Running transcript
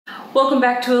Welcome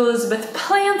back to Elizabeth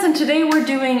Plants, and today we're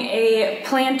doing a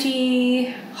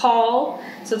planty haul.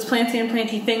 So it's planty and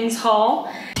planty things haul.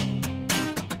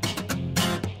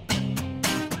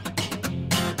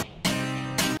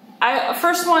 I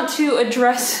first want to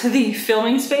address the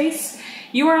filming space.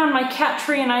 You are on my cat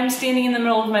tree and I'm standing in the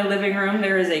middle of my living room.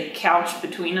 There is a couch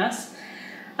between us.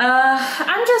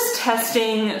 I'm just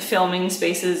testing filming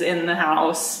spaces in the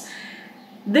house.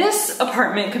 This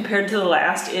apartment compared to the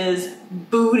last is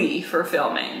booty for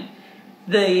filming.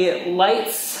 The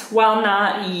lights, while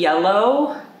not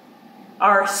yellow,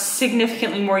 are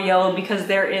significantly more yellow because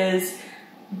there is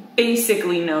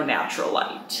basically no natural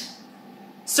light.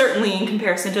 Certainly in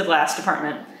comparison to the last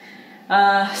apartment.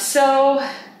 So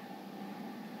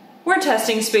we're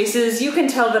testing spaces. You can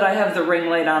tell that I have the ring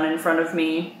light on in front of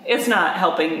me. It's not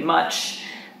helping much,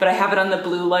 but I have it on the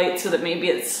blue light so that maybe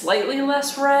it's slightly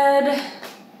less red.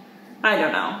 I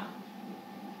don't know.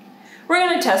 We're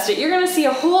gonna test it. You're gonna see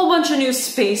a whole bunch of new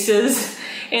spaces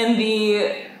in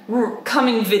the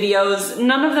coming videos.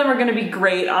 None of them are gonna be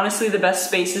great. Honestly, the best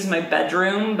space is my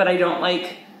bedroom, but I don't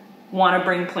want to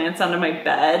bring plants onto my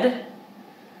bed.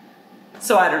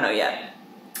 So I don't know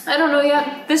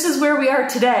yet. This is where we are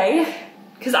today,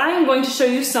 because I am going to show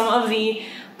you some of the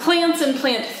plants and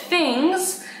plant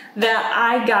things that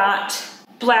I got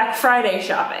Black Friday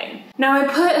shopping. Now I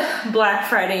put Black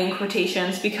Friday in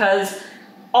quotations because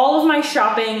all of my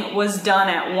shopping was done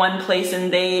at one place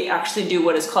and they actually do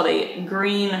what is called a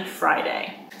Green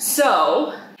Friday.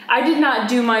 So I did not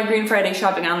do my Green Friday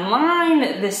shopping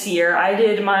online this year. I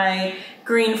did my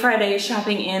Green Friday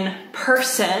shopping in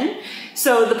person.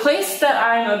 So the place that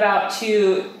I'm about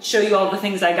to show you all the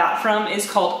things I got from is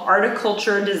called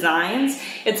Articulture Designs.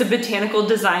 It's a botanical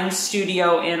design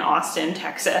studio in Austin,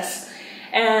 Texas.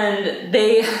 And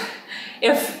they,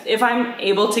 if I'm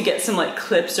able to get some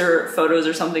clips or photos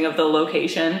or something of the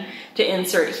location to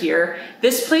insert here,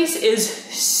 this place is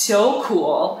so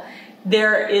cool.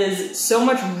 There is so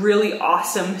much really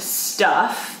awesome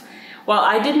stuff. While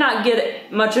I did not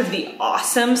get much of the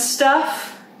awesome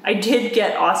stuff, I did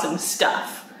get awesome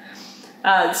stuff.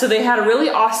 So they had a really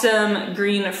awesome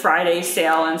Green Friday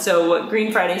sale, and so what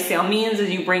Green Friday sale means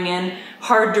is you bring in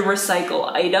hard to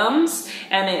recycle items,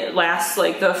 and it lasts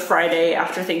the Friday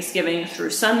after Thanksgiving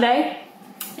through Sunday.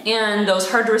 And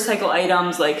those hard to recycle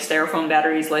items like styrofoam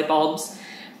batteries, light bulbs,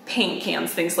 paint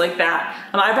cans, things like that.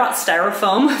 I brought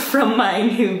styrofoam from my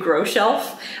new grow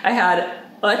shelf. I had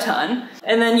a ton.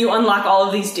 And then you unlock all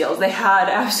of these deals. They had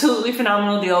absolutely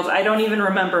phenomenal deals. I don't even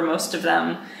remember most of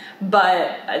them,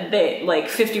 but they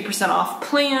 50% off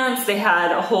plants. They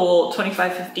had a whole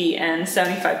 25%, 50%, and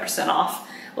 75% off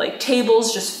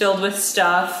tables just filled with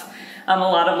stuff. A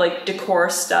lot of decor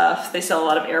stuff. They sell a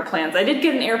lot of air plants. I did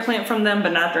get an air plant from them,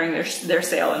 but not during their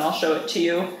sale, and I'll show it to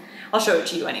you. I'll show it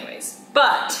to you anyways.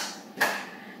 But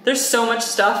there's so much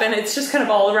stuff and it's just kind of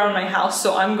all around my house,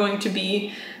 so I'm going to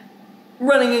be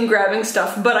running and grabbing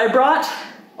stuff. But I brought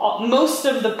most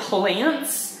of the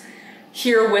plants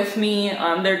here with me.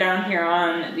 They're down here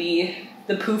on the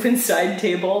poof inside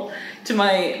table to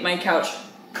my couch.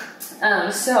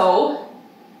 So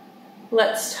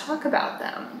let's talk about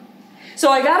them. So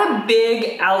I got a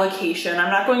big allocation. I'm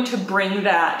not going to bring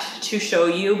that to show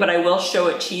you, but I will show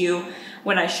it to you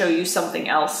when I show you something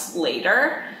else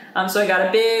later. So I got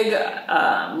a big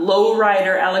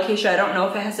lowrider allocation. I don't know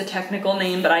if it has a technical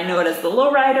name, but I know it as the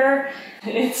lowrider.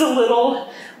 It's a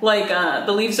little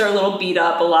the leaves are a little beat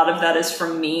up. A lot of that is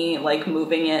from me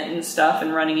moving it and stuff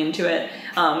and running into it.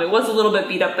 It was a little bit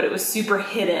beat up, but it was super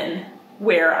hidden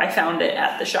where I found it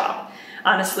at the shop.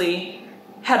 Honestly,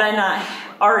 had I not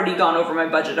already gone over my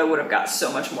budget, I would have got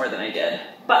so much more than I did.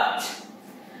 But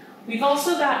we've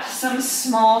also got some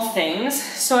small things.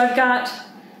 So I've got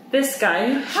this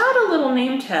guy who had a little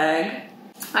name tag.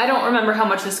 I don't remember how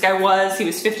much this guy was. He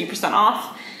was 50%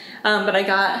 off. But I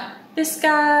got this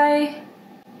guy.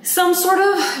 Some sort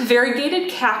of variegated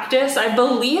cactus. I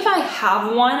believe I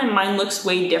have one and mine looks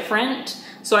way different.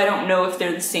 So I don't know if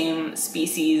they're the same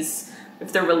species,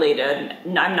 if they're related.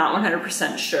 I'm not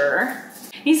 100% sure.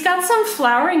 He's got some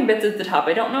flowering bits at the top.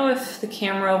 I don't know if the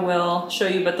camera will show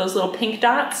you, but those little pink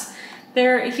dots,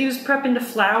 he was prepping to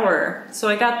flower. So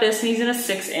I got this and he's in a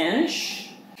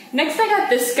 6-inch. Next I got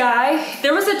this guy.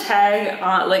 There was a tag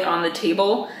on the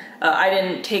table. I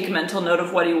didn't take mental note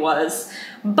of what he was,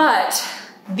 but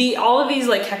all of these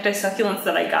cacti succulents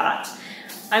that I got,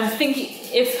 I'm thinking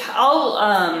if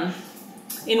I'll,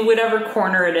 in whatever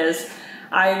corner it is,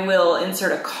 I will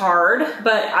insert a card,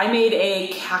 but I made a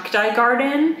cacti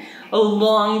garden a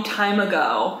long time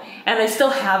ago and I still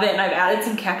have it and I've added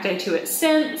some cacti to it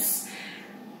since.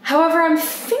 However, I'm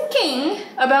thinking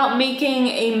about making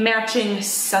a matching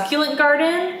succulent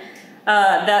garden.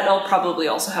 That'll probably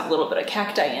also have a little bit of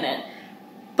cacti in it.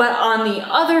 But on the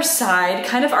other side,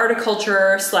 kind of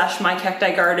Articulture / my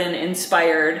cacti garden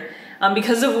inspired,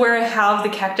 because of where I have the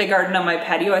cacti garden on my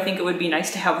patio, I think it would be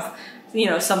nice to have, you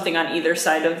know, something on either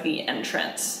side of the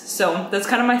entrance. So that's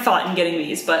kind of my thought in getting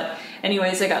these. But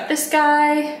anyways, I got this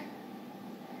guy.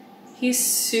 He's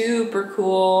super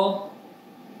cool.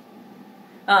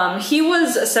 He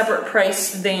was a separate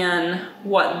price than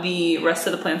what the rest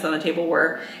of the plants on the table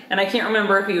were. And I can't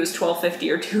remember if he was $12.50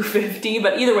 or $2.50,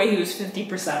 but either way he was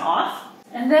 50% off.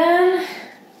 And then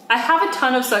I have a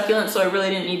ton of succulents, so I really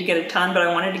didn't need to get a ton, but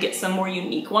I wanted to get some more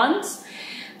unique ones.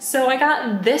 So I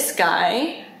got this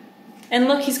guy, and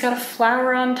look, he's got a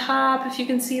flower on top, if you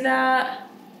can see that.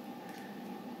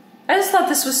 I just thought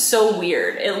this was so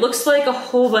weird. It looks like a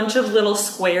whole bunch of little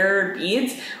square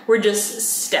beads were just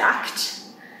stacked.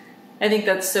 I think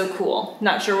that's so cool.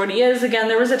 Not sure what he is. Again,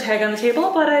 there was a tag on the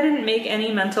table, but I didn't make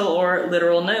any mental or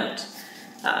literal note.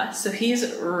 So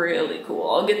he's really cool.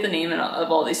 I'll get the name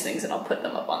of all these things and I'll put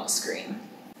them up on the screen.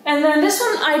 And then this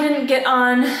one I didn't get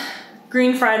on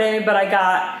Green Friday, but I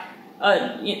got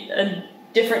a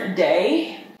different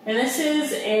day. And this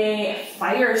is a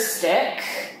fire stick.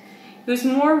 It was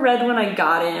more red when I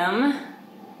got him.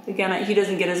 Again, he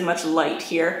doesn't get as much light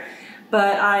here,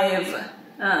 but I've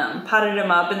potted him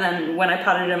up, and then when I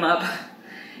potted him up,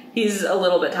 he's a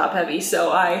little bit top heavy,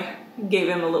 so I gave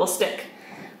him a little stick.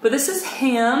 But this is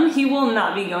him. He will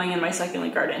not be going in my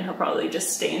succulent garden. He'll probably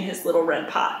just stay in his little red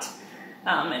pot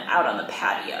and out on the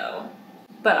patio.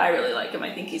 But I really like him.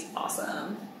 I think he's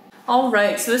awesome. All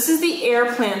right, so this is the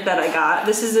air plant that I got.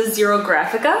 This is a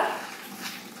Xerographica.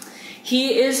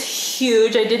 He is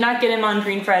huge. I did not get him on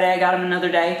Green Friday. I got him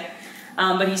another day.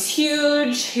 But he's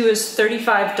huge. He was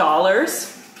 $35.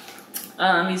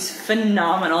 He's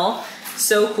phenomenal.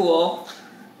 So cool.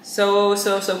 So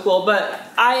cool. But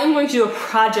I am going to do a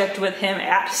project with him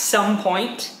at some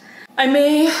point. I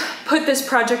may put this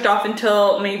project off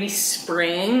until maybe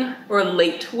spring or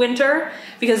late winter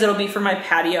because it'll be for my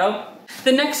patio.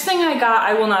 The next thing I got,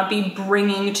 I will not be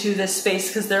bringing to this space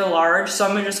because they're large. So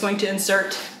I'm just going to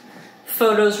insert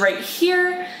photos right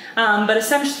here. But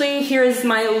essentially, here is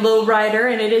my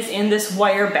lowrider, and it is in this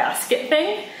wire basket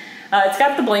thing. It's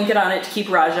got the blanket on it to keep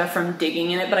Raja from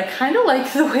digging in it, but I kind of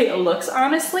like the way it looks,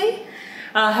 honestly.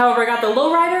 However, I got the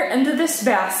lowrider into this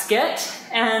basket,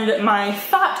 and my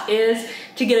thought is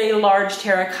to get a large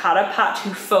terracotta pot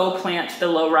to faux plant the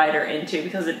lowrider into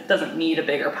because it doesn't need a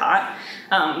bigger pot.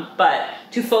 But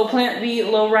to faux plant the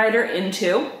lowrider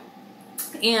into,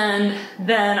 and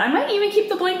then I might even keep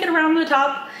the blanket around the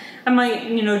top. I might,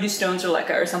 you know, do stones or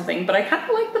leca or something, but I kind of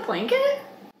like the blanket,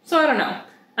 so I don't know.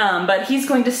 But he's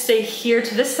going to stay here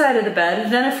to this side of the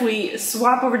bed. Then if we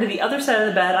swap over to the other side of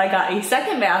the bed, I got a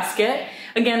second basket.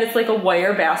 Again, it's like a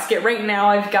wire basket. Right now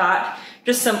I've got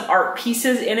just some art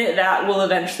pieces in it that will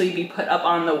eventually be put up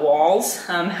on the walls.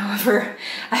 However,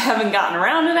 I haven't gotten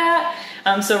around to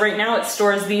that. So right now it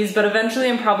stores these, but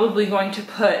eventually I'm probably going to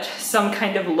put some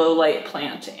kind of low light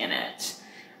plant in it.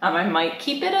 I might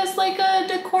keep it as like a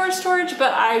decor storage,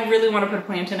 but I really want to put a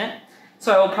plant in it.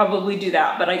 So I will probably do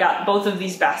that, but I got both of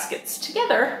these baskets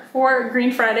together for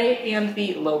Green Friday and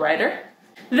the lowrider.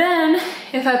 Then,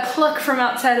 if I pluck from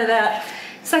outside of that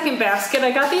second basket,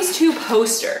 I got these two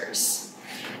posters.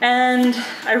 And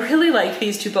I really like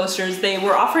these two posters. They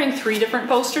were offering 3 different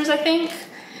posters, I think.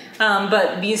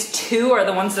 But these 2 are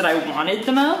the ones that I wanted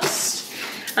the most.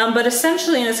 But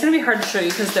essentially, and it's gonna be hard to show you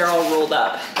because they're all rolled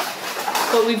up.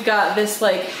 But we've got this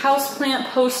like houseplant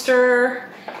poster,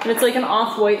 and it's like an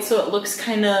off-white, so it looks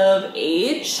kind of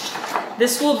aged.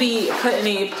 This will be put in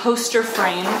a poster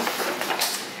frame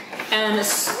and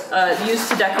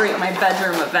used to decorate my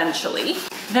bedroom eventually.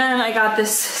 Then I got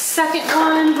this second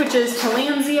one, which is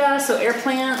Tillandsia, so air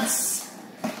plants.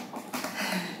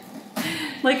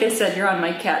 Like I said, you're on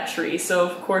my cat tree, so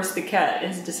of course the cat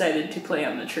has decided to play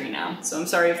on the tree now. So I'm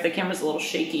sorry if the camera's a little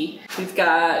shaky. We've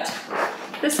got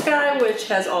this guy, which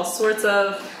has all sorts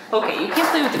of, okay, you can't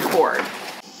play with the cord.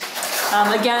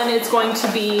 Again, it's going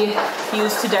to be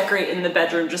used to decorate in the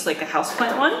bedroom, just like the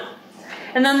houseplant one.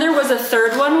 And then there was a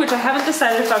third one, which I haven't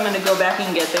decided if I'm gonna go back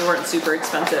and get. They weren't super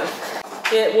expensive.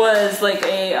 It was like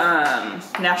a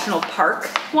national park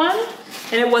one,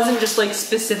 and it wasn't just like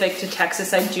specific to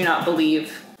Texas. I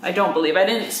don't believe, I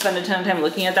didn't spend a ton of time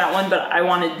looking at that one, but I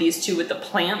wanted these 2 with the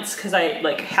plants because I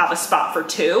like have a spot for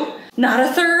 2, not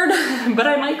a third, but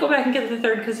I might go back and get the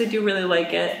third because I do really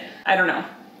like it. I don't know,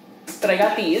 but I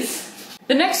got these.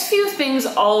 The next few things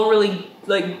all really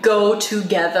like go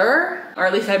together, or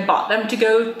at least I bought them to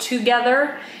go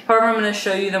together. However, I'm gonna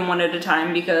show you them one at a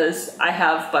time because I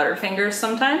have butterfingers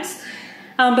sometimes.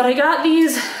 But I got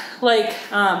these like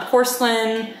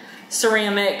porcelain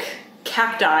ceramic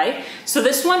cacti. So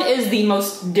this one is the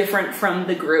most different from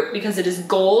the group because it is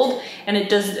gold and it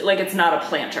does, like, it's not a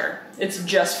planter. It's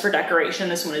just for decoration.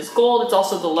 This one is gold. It's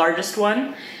also the largest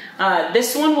one.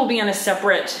 This one will be on a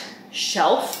separate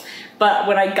shelf, but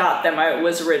when I got them, I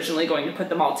was originally going to put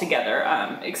them all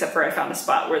together, except for I found a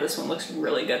spot where this one looks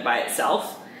really good by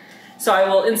itself. So I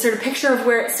will insert a picture of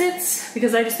where it sits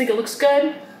because I just think it looks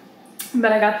good.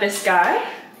 But I got this guy,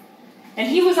 and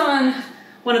he was on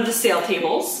one of the sale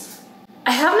tables.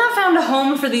 I have not found a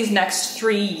home for these next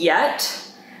 3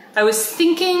 yet. I was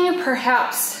thinking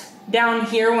perhaps down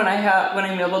here when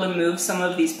I'm able to move some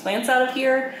of these plants out of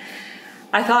here.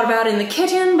 I thought about in the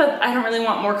kitchen, but I don't really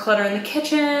want more clutter in the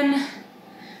kitchen.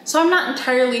 So I'm not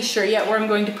entirely sure yet where I'm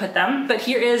going to put them, but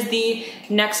here is the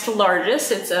next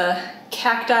largest. It's a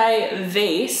cacti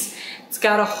vase. It's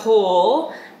got a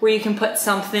hole where you can put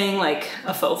something like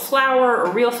a faux flower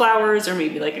or real flowers or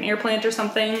maybe like an air plant or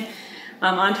something.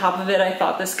 On top of it, I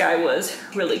thought this guy was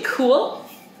really cool.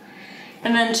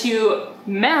 And then to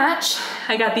match,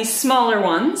 I got these smaller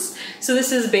ones. So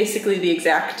this is basically the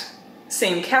exact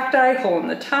same cacti, hole in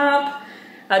the top,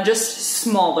 just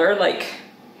smaller, like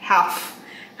half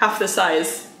the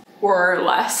size or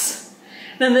less.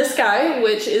 Then this guy,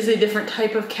 which is a different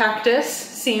type of cactus,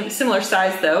 similar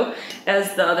size though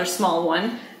as the other small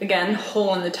one. Again,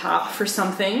 hole in the top for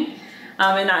something.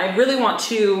 And I really want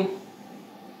to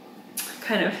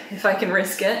kind of, if I can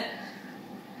risk it,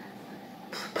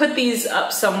 put these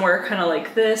up somewhere kind of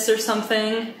like this or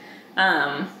something,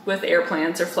 with air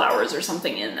plants or flowers or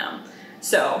something in them.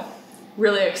 So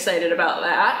really excited about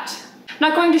that. I'm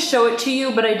not going to show it to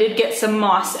you, but I did get some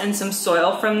moss and some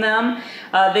soil from them.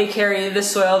 They carry the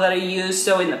soil that I use,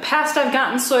 so in the past I've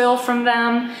gotten soil from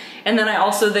them. And then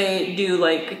they do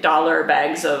like dollar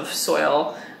bags of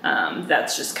soil.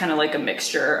 That's just kind of like a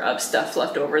mixture of stuff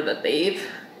left over that they've,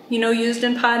 used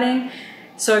in potting.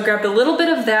 So I grabbed a little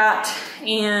bit of that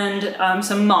and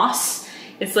some moss.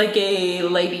 It's like a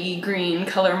lightly green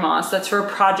color moss. That's for a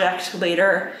project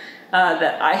later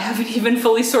that I haven't even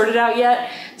fully sorted out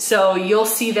yet. So you'll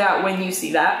see that when you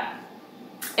see that.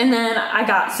 And then I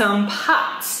got some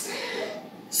pots.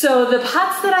 So the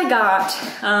pots that I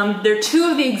got, they're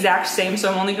 2 of the exact same, so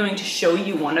I'm only going to show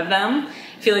you one of them.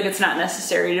 I feel like it's not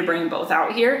necessary to bring both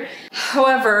out here.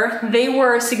 However, they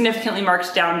were significantly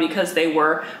marked down because they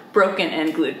were broken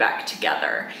and glued back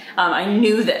together. I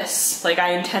knew this, like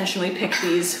I intentionally picked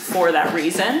these for that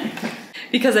reason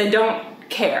because I don't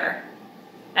care,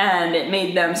 and it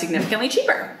made them significantly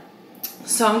cheaper.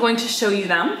 So I'm going to show you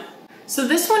them. So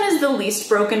this one is the least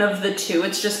broken of the 2.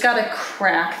 It's just got a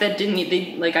crack that I didn't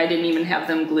even have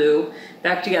them glue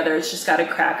back together. It's just got a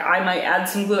crack. I might add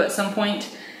some glue at some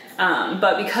point.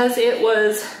 But because it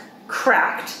was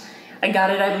cracked, I got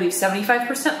it, I believe,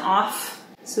 75% off.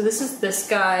 So this is this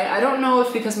guy. I don't know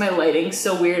if because my lighting's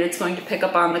so weird it's going to pick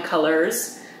up on the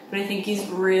colors, but I think he's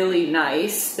really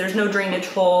nice. There's no drainage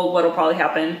hole. What'll probably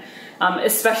happen,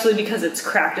 especially because it's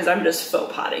cracked, is I'm just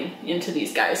faux potting into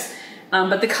these guys.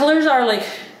 But the colors are like,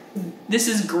 this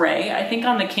is gray. I think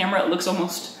on the camera it looks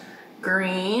almost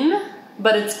green,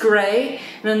 but it's gray.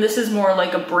 And then this is more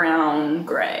like a brown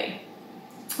gray.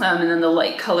 And then the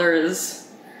light color is,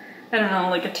 I don't know,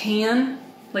 like a tan,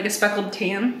 like a speckled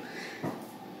tan.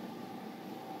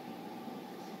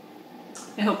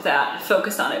 I hope that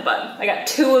focused on it, but I got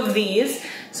 2 of these.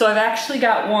 So I've actually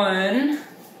got one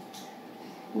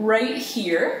right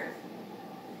here.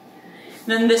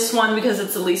 Then this one, because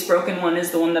it's the least broken one, is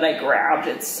the one that I grabbed.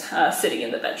 It's sitting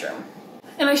in the bedroom.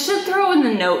 And I should throw in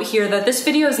the note here that this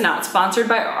video is not sponsored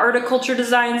by Articulture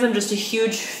Designs. I'm just a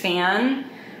huge fan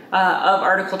of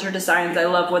Articulture Designs. I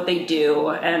love what they do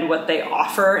and what they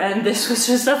offer, and this was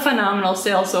just a phenomenal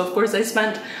sale, so of course I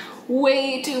spent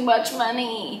way too much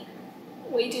money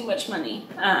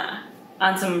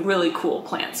on some really cool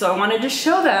plants. So I wanted to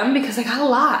show them because I got a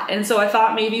lot, and so I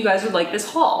thought maybe you guys would like this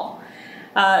haul.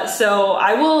 So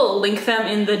I will link them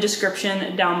in the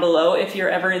description down below if you're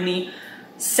ever in the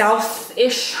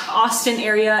south-ish Austin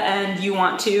area and you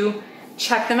want to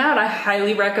check them out. I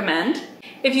highly recommend.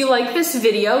 If you like this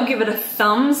video, give it a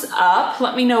thumbs up.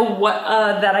 Let me know what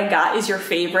that I got is your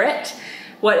favorite.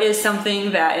 What is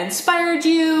something that inspired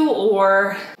you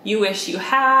or you wish you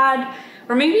had,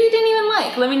 or maybe you didn't even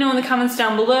like. Let me know in the comments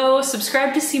down below.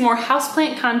 Subscribe to see more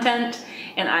houseplant content,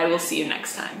 and I will see you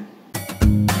next time.